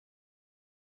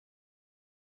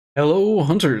Hello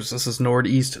hunters, this is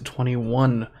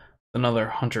Northeast21, another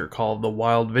Hunter Call the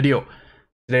Wild video.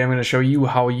 Today I'm going to show you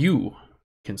how you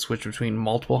can switch between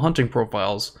multiple hunting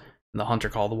profiles in the Hunter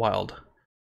Call the Wild.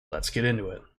 Let's get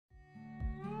into it.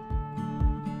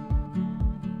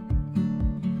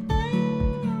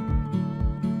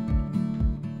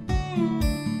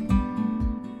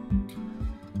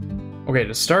 Okay,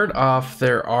 to start off,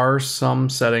 there are some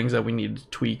settings that we need to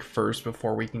tweak first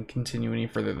before we can continue any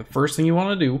further. The first thing you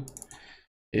want to do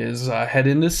is head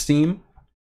into Steam,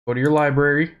 go to your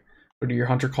library, go to your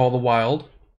Hunter Call the Wild,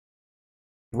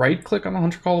 right click on the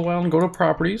Hunter Call the Wild and go to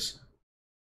Properties.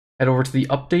 Head over to the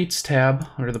Updates tab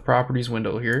under the Properties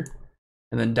window here,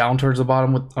 and then down towards the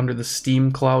bottom under the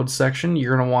Steam Cloud section,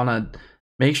 you're going to want to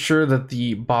make sure that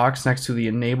the box next to the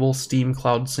Enable Steam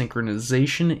Cloud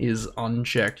Synchronization is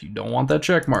unchecked. You don't want that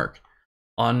check mark.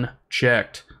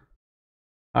 Unchecked.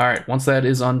 Alright, once that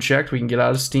is unchecked, we can get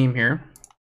out of Steam here.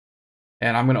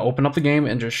 And I'm going to open up the game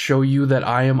and just show you that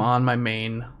I am on my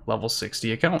main level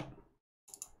 60 account.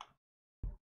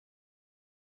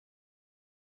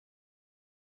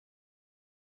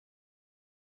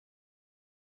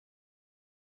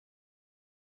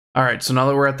 Alright, so now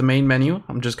that we're at the main menu,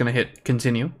 I'm just going to hit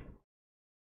continue.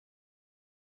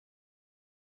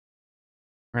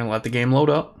 We're going to let the game load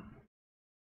up.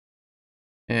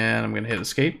 And I'm going to hit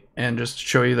escape and just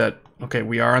show you that, okay,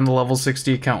 we are on the level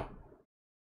 60 account.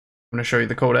 I'm going to show you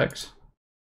the codex,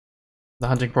 the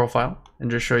hunting profile, and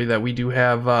just show you that we do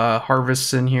have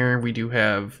harvests in here. We do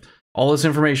have all this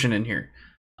information in here.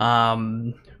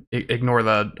 Ignore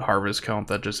the harvest count.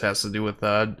 That just has to do with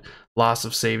loss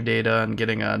of save data and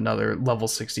getting another level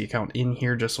 60 account in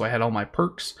here just so I had all my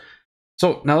perks.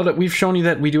 So now that we've shown you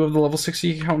that we do have the level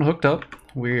 60 account hooked up,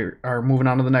 we are moving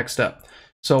on to the next step.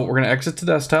 So we're going to exit to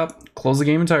desktop, close the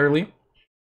game entirely,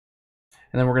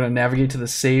 and then we're going to navigate to the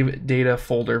save data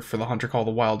folder for the Hunter Call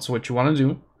the Wild. So what you want to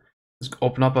do is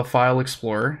open up a file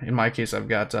explorer. In my case, I've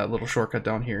got a little shortcut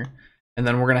down here. And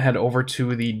then we're going to head over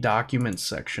to the documents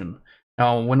section.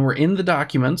 Now, when we're in the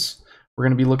documents, we're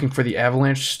going to be looking for the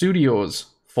Avalanche Studios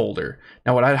folder.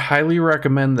 Now, what I'd highly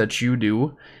recommend that you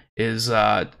do is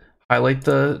highlight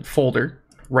the folder,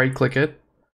 right-click it,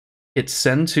 hit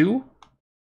Send to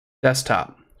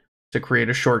Desktop to create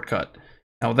a shortcut.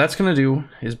 Now, what that's going to do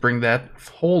is bring that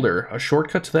folder, a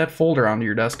shortcut to that folder onto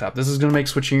your desktop. This is going to make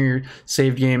switching your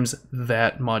saved games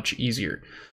that much easier.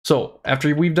 So,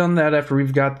 after we've done that, after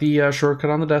we've got the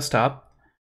shortcut on the desktop,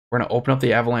 we're going to open up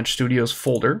the Avalanche Studios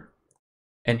folder,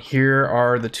 and here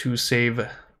are the two save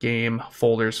game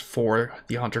folders for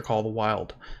the Hunter Call the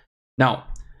Wild. Now,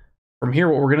 from here,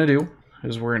 what we're going to do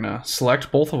is we're going to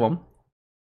select both of them,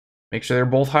 make sure they're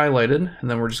both highlighted, and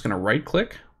then we're just going to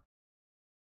right-click,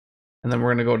 and then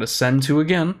we're going to go to Send to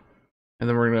again, and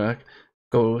then we're going to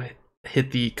go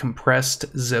hit the compressed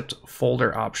zipped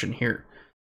folder option here.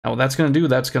 Now, what that's going to do,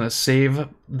 that's going to save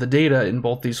the data in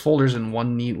both these folders in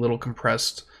one neat little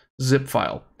compressed zip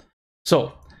file.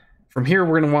 So from here,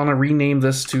 we're going to want to rename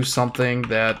this to something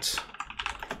that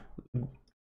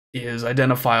is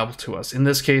identifiable to us. In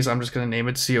this case, I'm just going to name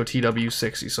it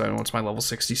COTW60, so I know it's my level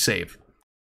 60 save.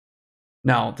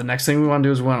 Now, the next thing we want to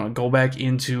do is we want to go back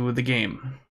into the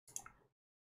game.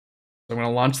 So I'm going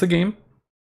to launch the game.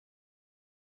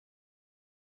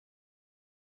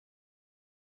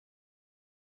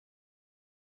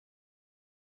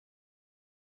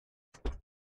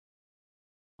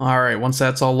 Alright, once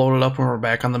that's all loaded up and we're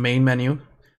back on the main menu,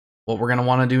 what we're going to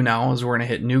want to do now is we're going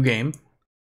to hit New Game.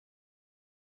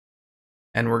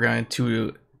 And we're going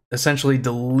to essentially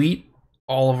delete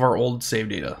all of our old save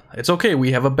data. It's okay,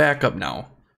 we have a backup now.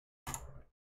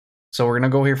 So we're going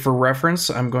to go here for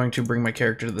reference. I'm going to bring my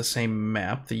character to the same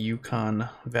map, the Yukon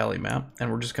Valley map.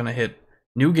 And we're just going to hit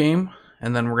New Game.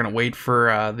 And then we're going to wait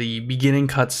for the beginning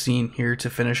cutscene here to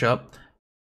finish up.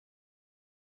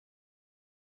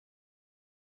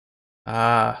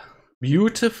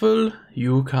 Beautiful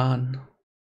Yukon.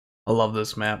 I love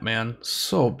this map, man.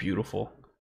 So beautiful.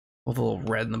 With a little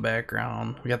red in the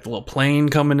background. We got the little plane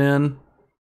coming in.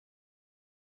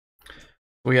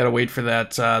 We gotta wait for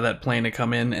that that plane to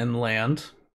come in and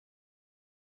land.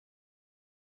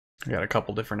 We got a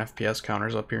couple different FPS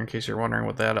counters up here in case you're wondering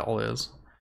what that all is.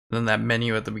 And then that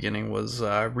menu at the beginning was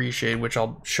reshade, which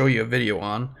I'll show you a video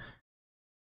on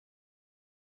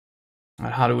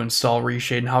how to install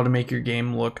reshade and how to make your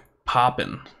game look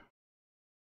poppin'.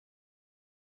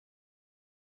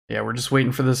 Yeah, we're just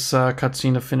waiting for this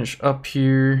cutscene to finish up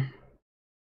here.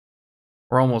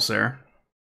 We're almost there.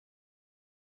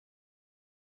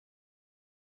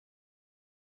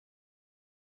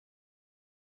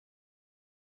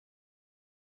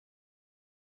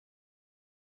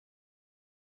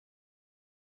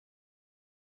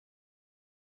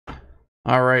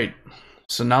 All right,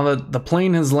 so now that the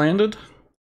plane has landed,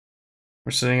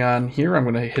 we're sitting on here. I'm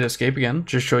going to hit escape again.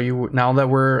 Just show you now that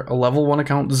we're a level 1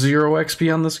 account, 0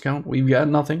 XP on this account. We've got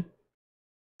nothing.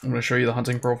 I'm going to show you the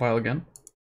hunting profile again.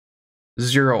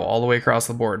 0 all the way across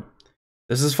the board.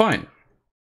 This is fine.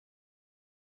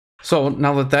 So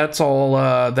now that that's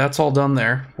all done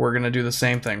there, we're going to do the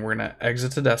same thing. We're going to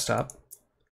exit to desktop.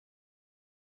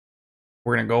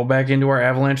 We're going to go back into our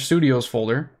Avalanche Studios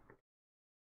folder.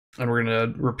 And we're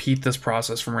going to repeat this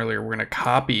process from earlier. We're going to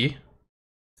copy,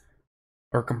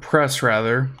 or compress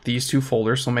rather, these two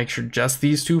folders. So make sure just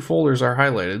these two folders are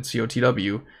highlighted,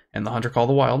 COTW and The Hunter Call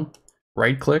the Wild.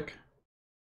 Right click,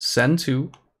 send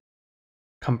to,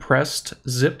 compressed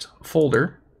zipped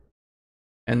folder.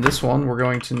 And this one we're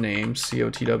going to name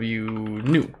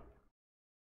COTW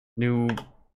new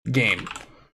game.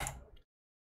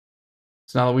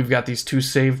 So now that we've got these two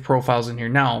saved profiles in here,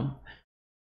 now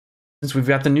since we've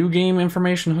got the new game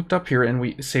information hooked up here and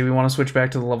we say we want to switch back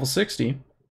to the level 60,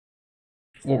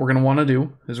 what we're going to want to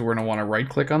do is we're going to want to right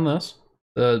click on this,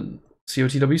 the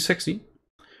COTW 60.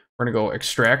 We're going to go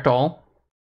extract all,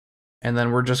 and then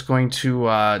we're just going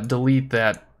to delete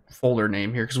that folder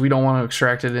name here because we don't want to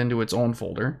extract it into its own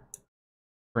folder.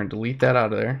 We're going to delete that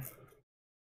out of there.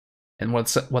 And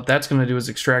what that's going to do is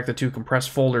extract the two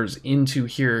compressed folders into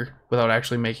here without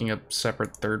actually making a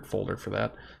separate third folder for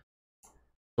that.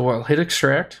 So I'll hit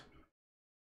extract,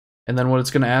 and then what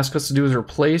it's going to ask us to do is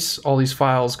replace all these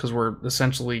files because we're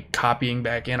essentially copying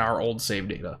back in our old save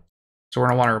data. So we're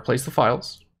going to want to replace the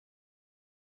files.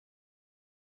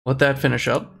 Let that finish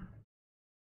up.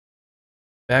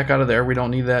 Back out of there, we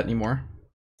don't need that anymore.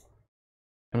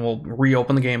 And we'll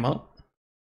reopen the game up.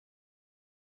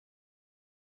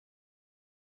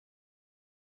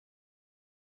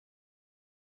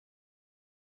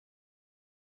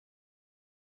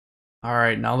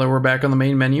 Alright, now that we're back on the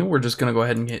main menu, we're just going to go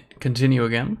ahead and hit continue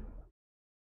again.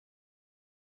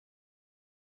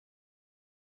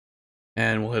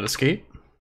 And we'll hit escape.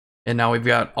 And now we've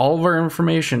got all of our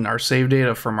information, our save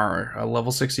data from our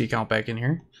level 60 account back in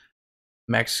here.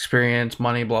 Max experience,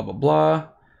 money, blah, blah, blah.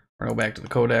 We're going to go back to the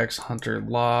codex, hunter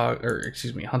log, or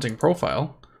excuse me, hunting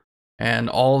profile. And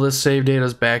all this save data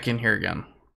is back in here again.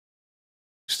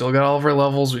 Still got all of our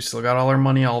levels, we still got all our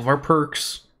money, all of our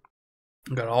perks.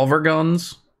 We got all of our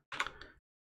guns.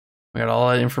 We got all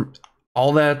that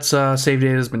all that save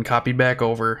data has been copied back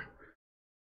over.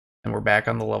 And we're back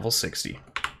on the level 60.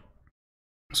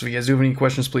 So if you guys do have any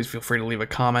questions, please feel free to leave a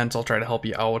comment. I'll try to help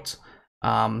you out.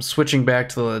 Switching back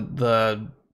to the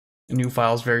new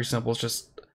file is very simple. It's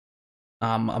just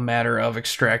a matter of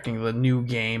extracting the new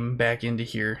game back into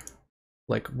here,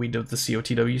 like we did with the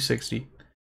COTW 60.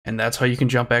 And that's how you can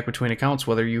jump back between accounts,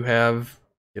 whether you have,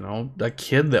 you know, a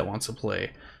kid that wants to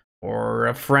play, or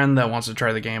a friend that wants to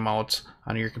try the game out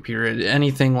on your computer,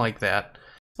 anything like that.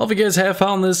 Well, if you guys have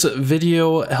found this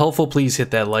video helpful, please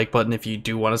hit that like button. If you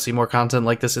do want to see more content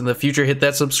like this in the future, hit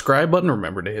that subscribe button.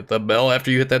 Remember to hit the bell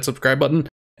after you hit that subscribe button.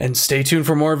 And stay tuned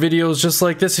for more videos just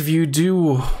like this. If you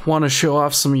do want to show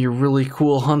off some of your really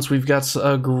cool hunts, we've got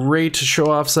a great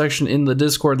show off section in the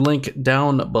Discord, link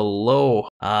down below.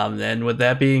 And with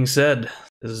that being said,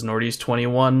 this is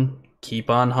Nordies21.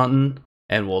 Keep on hunting,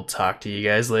 and we'll talk to you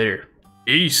guys later.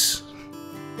 Peace!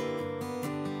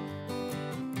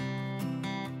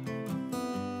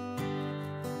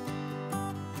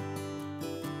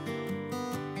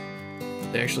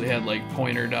 They actually had like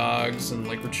pointer dogs and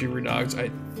like retriever dogs.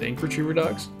 I think retriever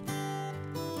dogs.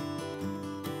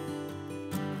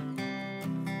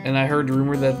 And I heard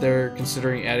rumor that they're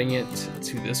considering adding it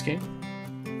to this game.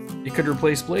 It could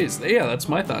replace Blaze. Yeah, that's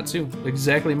my thought too.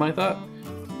 Exactly my thought.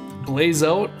 Blaze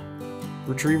out,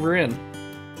 retriever in.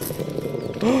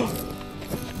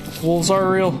 Wolves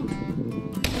are real.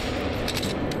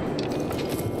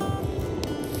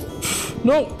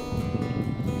 No!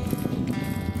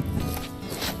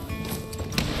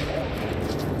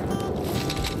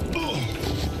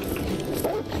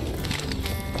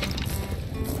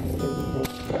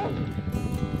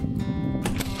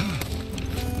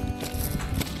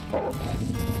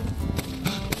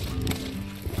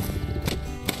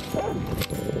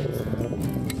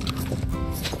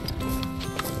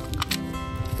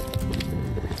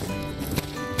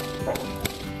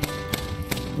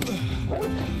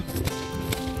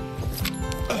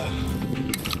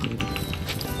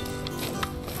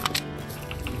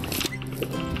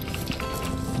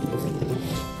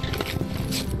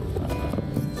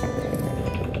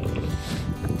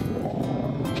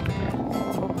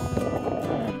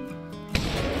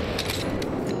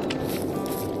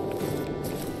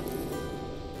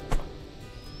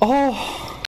 Oh.